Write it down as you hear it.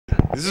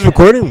This is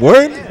recording?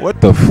 Word? What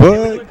the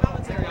fuck?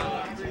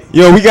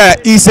 Yo, we got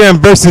ESAM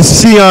versus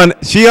Shion.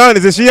 Shion?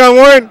 Is it Shion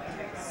Warren?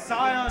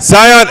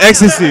 Scion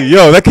Ecstasy.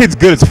 Yo, that kid's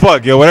good as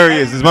fuck. Yo, whatever he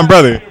is my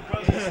brother.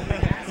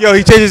 Yo,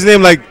 he changed his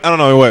name like, I don't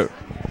know what.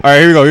 Alright,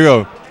 here we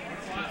go.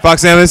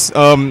 Fox Samus.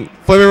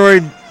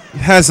 FlamingRoy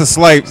has a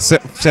slight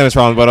Samus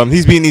problem, but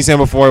he's beaten ESAM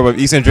before, but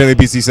ESAM generally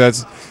beats these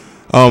sets.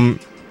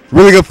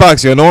 Really good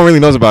Fox, yo. No one really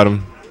knows about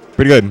him.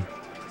 Pretty good.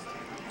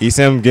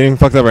 ESAM getting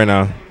fucked up right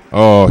now.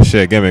 Oh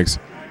shit, gimmicks.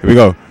 Here we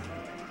go.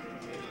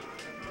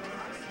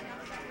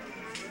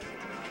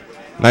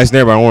 Nice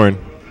nair by Warren.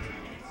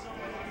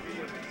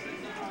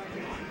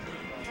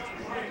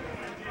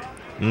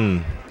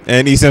 And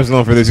ESAM's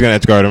known for this. He's gonna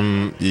edge guard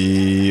him.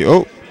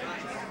 Oh.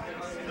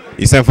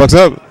 ESAM fucks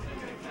up.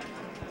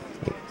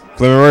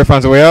 FlamingRoy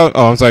finds a way out.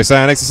 Oh, I'm sorry,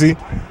 Scion Ecstasy.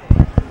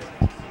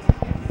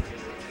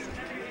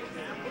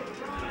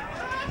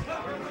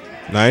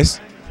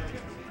 Nice.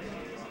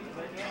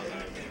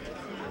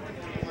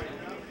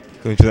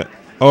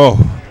 Oh,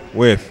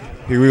 whiff.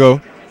 Here we go.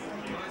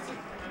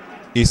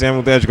 ESAM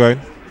with the edge guard.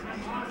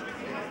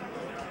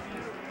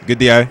 Good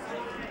DI.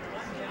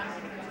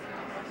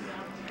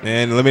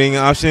 And limiting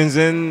options,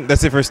 and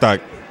that's it for stock.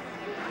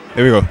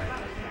 There we go.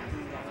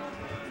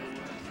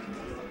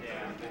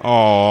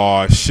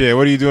 Oh, shit.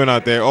 What are you doing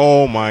out there?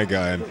 Oh, my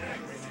God.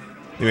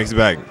 He makes it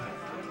back.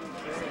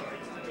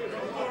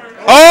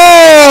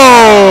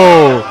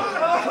 Oh!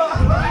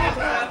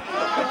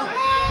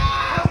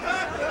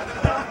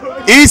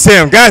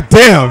 ESAM,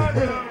 goddamn.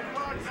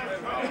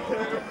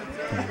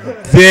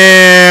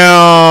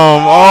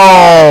 Damn.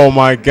 Oh,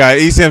 my God.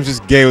 ESAM's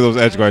just gay with those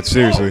edge guards,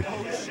 seriously.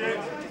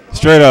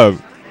 Straight up.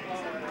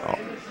 Oh.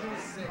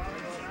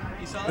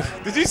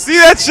 Did you see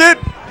that shit?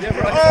 Yeah,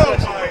 bro.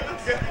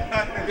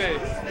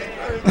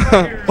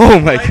 Oh,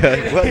 my God.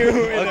 What?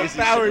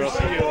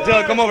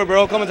 Dylan, come over,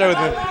 bro. Come and with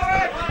me.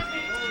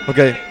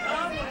 Okay.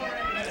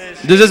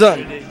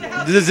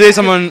 This is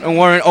someone on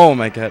Warren. Oh,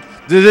 my God.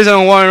 This is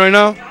on Warren right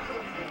now.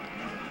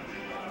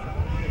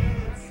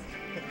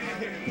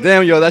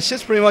 Damn, yo, that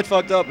shit's pretty much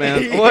fucked up,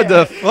 man. Yeah. What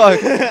the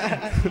fuck?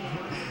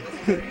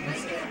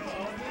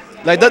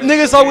 Like, that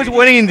nigga's always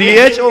winning in the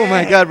edge. Oh,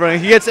 my God, bro.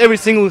 He gets every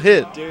single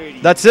hit.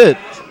 That's it.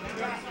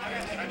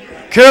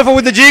 Careful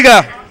with the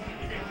Giga.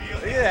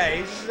 Yeah,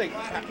 he's just like...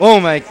 Oh,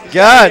 my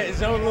God.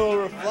 His own little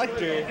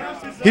reflector.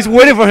 He's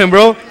waiting for him,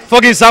 bro.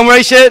 Fucking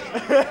samurai shit.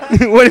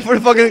 Waiting for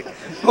the fucking...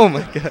 Oh,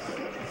 my God.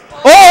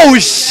 Oh,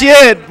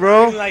 shit,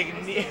 bro.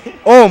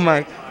 Oh,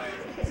 my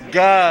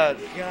God.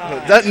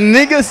 That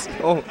nigga's...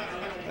 Oh.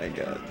 My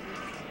God.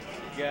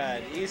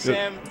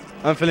 ESAM.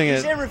 I'm feeling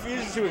it. ESAM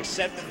refuses to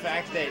accept the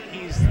fact that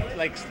he's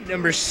like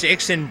number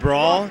 6 in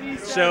Brawl,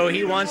 so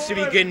he wants to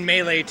be good in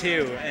Melee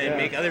too, and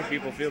make other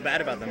people feel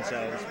bad about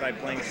themselves by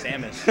playing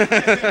Samus.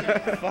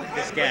 Fuck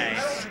this guy.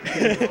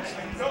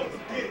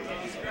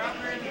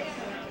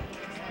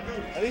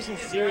 At least in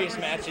serious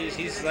matches,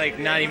 he's like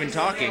not even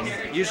talking.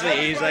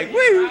 Usually he's like,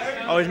 woo!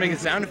 Always making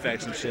sound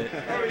effects and shit.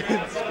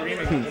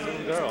 Screaming at the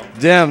little girl.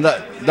 Damn,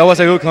 that was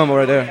a good combo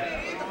right there.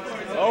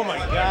 Oh my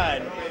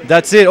God.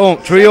 That's it. Oh,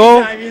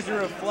 trio.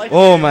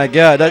 Oh my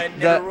God. That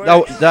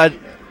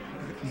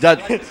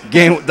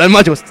game, that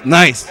match was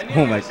nice.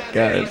 Oh my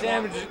God.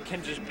 ESAM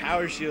can just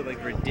power shield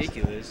like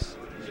ridiculous.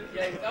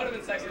 Yeah, that would have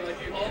been sexy. Like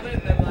you hold it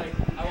and then like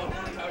I want to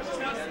power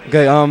shield.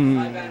 Okay.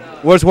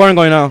 Where's Warren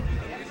going now?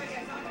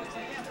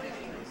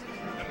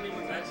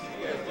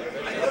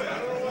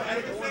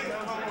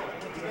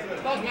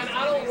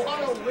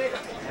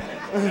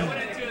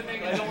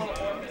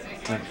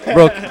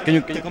 Bro, can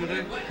you come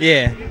in?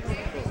 Yeah.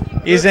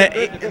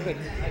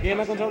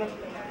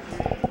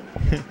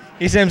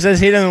 ESAM says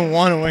he doesn't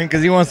want to win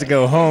because he wants to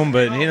go home,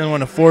 but he doesn't want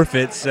to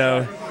forfeit.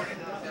 So,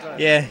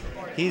 yeah,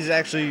 he's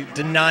actually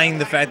denying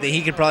the fact that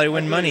he could probably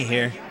win money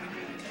here.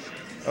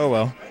 Oh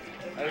well.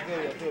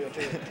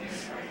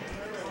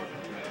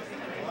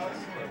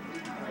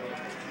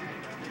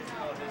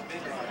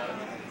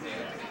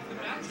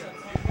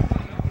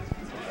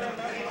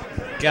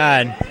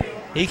 God,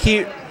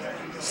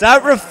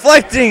 stop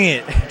reflecting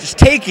it. Just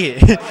take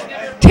it.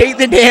 Take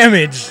the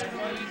damage.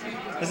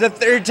 That's the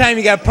 3rd time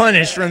you got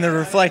punished from the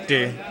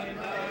reflector. If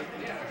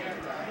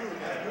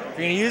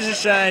you're gonna use a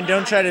shine,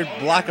 don't try to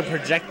block a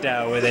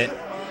projectile with it.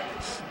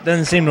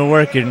 Doesn't seem to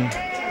work in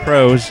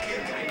pros.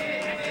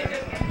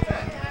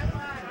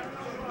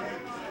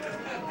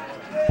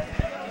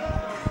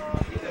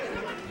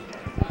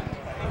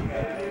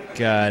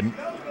 God,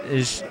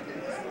 it's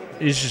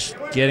just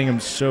getting him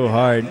so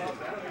hard.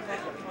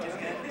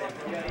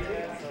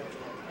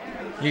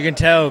 You can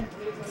tell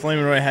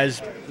FlamingRoy has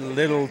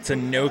little to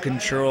no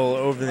control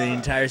over the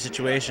entire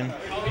situation.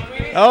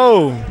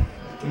 Oh,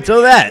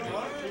 until that.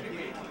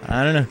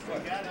 I don't know.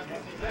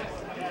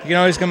 You can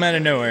always come out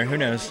of nowhere. Who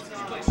knows?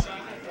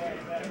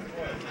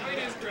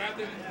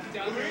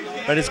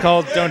 But it's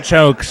called Don't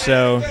Choke,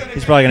 so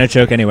he's probably going to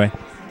choke anyway.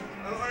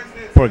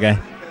 Poor guy.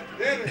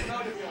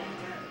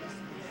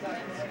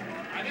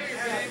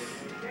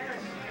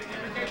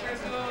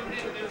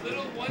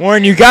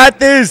 Warren, you got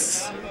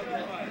this!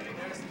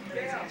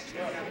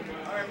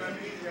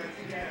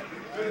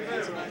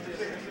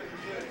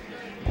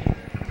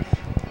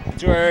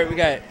 Tour, we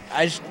got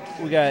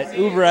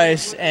Uber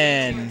Ice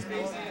and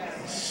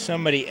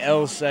somebody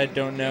else I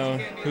don't know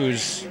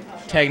whose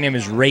tag name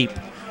is Rape.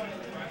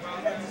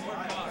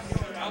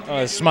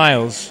 Oh,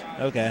 Smiles.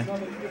 Okay.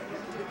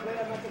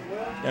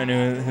 Don't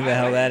know who the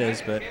hell that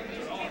is, but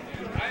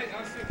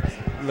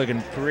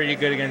looking pretty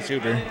good against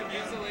Uber.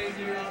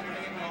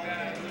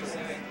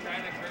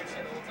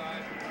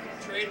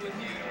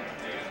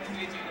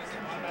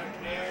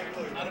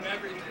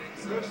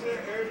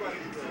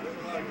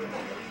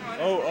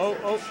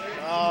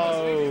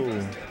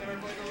 Oh.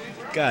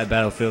 God,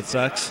 Battlefield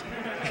sucks.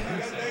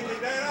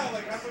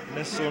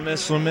 Missile.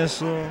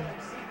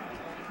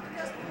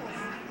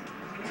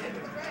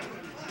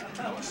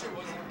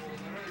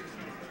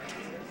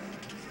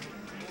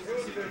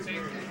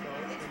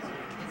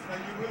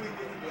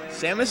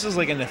 Samus is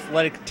like an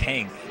athletic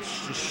tank.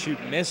 Just shoot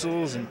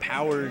missiles and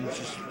power and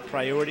just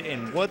priority.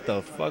 And what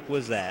the fuck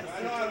was that?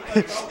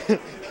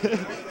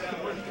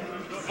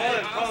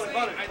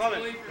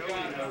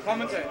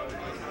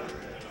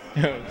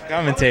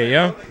 Commentate,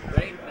 yo.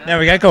 Now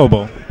we got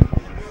Kobo.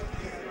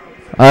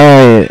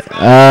 Alright,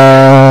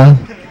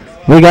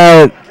 we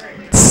got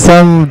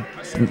some,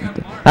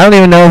 I don't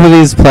even know who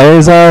these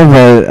players are,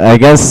 but I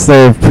guess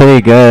they're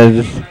pretty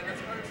good.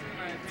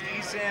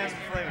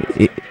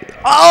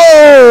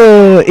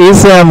 Oh,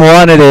 ESAM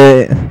wanted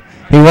it.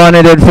 He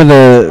wanted it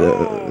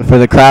for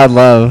the crowd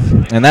love,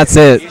 and that's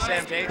it.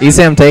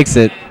 ESAM takes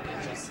it.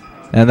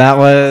 And that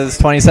was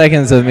 20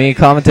 seconds of me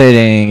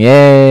commentating.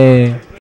 Yay.